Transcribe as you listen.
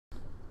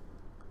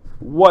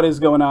What is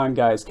going on,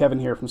 guys? Kevin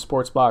here from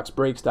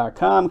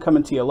SportsBoxBreaks.com,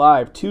 coming to you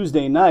live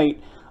Tuesday night,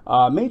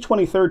 May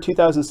 23rd,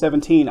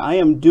 2017. I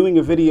am doing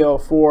a video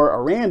for a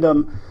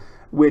random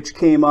which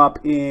came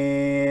up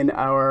in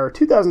our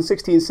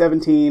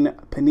 2016-17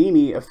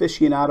 Panini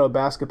Aficionado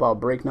Basketball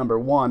Break number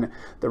 1.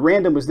 The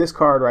random was this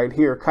card right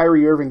here,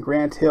 Kyrie Irving,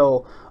 Grant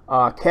Hill,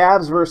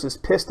 Cavs versus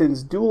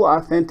Pistons Dual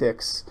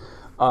Authentics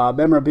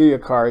memorabilia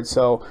card.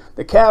 So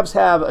the Cavs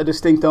have a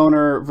distinct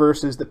owner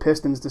versus the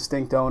Pistons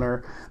distinct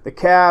owner. The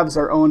Cavs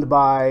are owned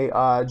by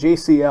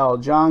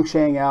JCL, Zhang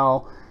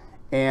Shang'el,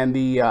 and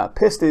the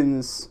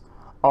Pistons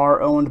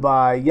are owned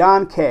by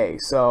Yan K.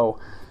 So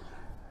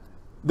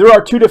there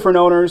are two different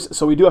owners,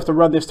 so we do have to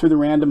run this through the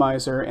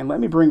randomizer. And let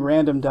me bring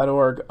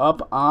random.org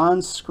up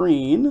on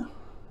screen.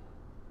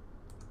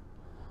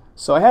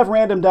 So I have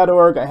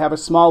random.org. I have a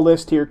small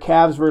list here,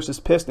 Cavs versus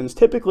Pistons.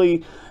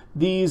 Typically,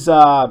 these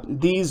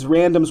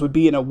randoms would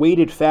be in a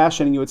weighted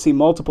fashion, and you would see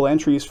multiple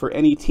entries for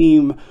any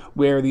team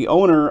where the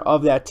owner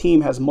of that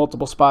team has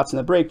multiple spots in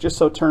the break. Just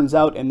so it turns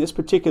out, in this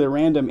particular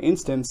random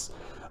instance,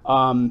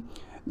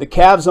 the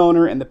Cavs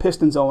owner and the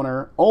Pistons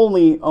owner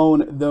only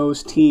own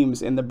those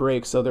teams in the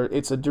break. So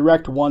it's a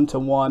direct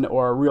 1-to-1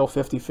 or a real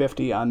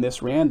 50-50 on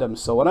this random.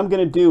 So what I'm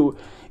going to do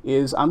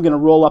is I'm going to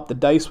roll up the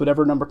dice,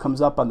 whatever number comes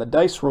up on the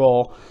dice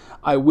roll.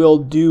 I will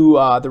do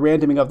the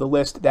randoming of the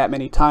list that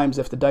many times.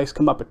 If the dice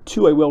come up at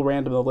 2, I will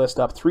random the list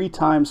up 3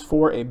 times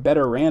for a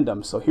better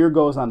random. So here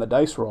goes on the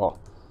dice roll.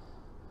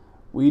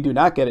 We do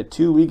not get a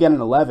 2, we get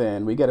an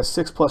 11. We get a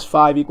 6 plus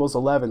 5 equals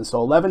 11.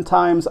 So 11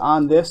 times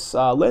on this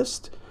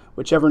list.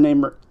 Whichever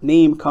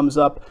name comes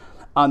up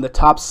on the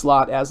top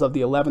slot as of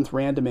the 11th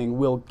randoming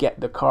will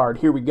get the card.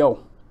 Here we go.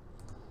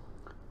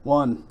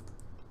 1,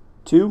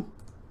 2,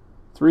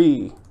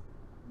 3,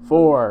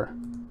 4,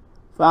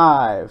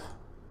 5,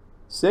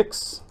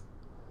 6,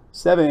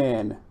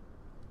 7,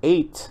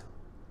 8,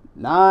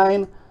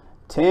 9,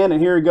 10,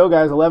 and here we go,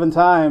 guys. 11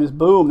 times.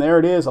 Boom, there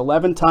it is.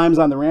 11 times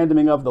on the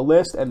randoming of the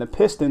list, and the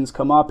Pistons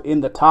come up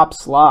in the top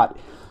slot.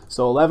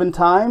 So 11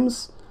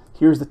 times.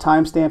 Here's the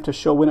timestamp to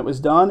show when it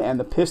was done, and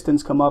the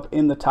Pistons come up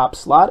in the top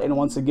slot. And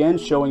once again,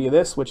 showing you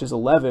this, which is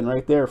 11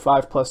 right there.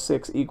 5 plus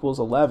 6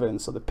 equals 11.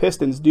 So the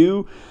Pistons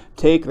do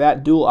take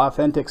that Dual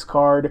Authentics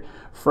card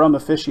from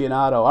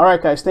Aficionado. All right,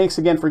 guys, thanks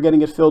again for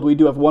getting it filled. We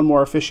do have one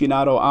more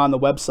Aficionado on the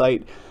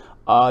website.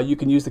 You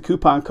can use the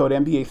coupon code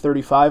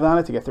NBA35 on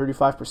it to get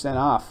 35%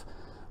 off.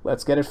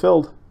 Let's get it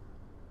filled.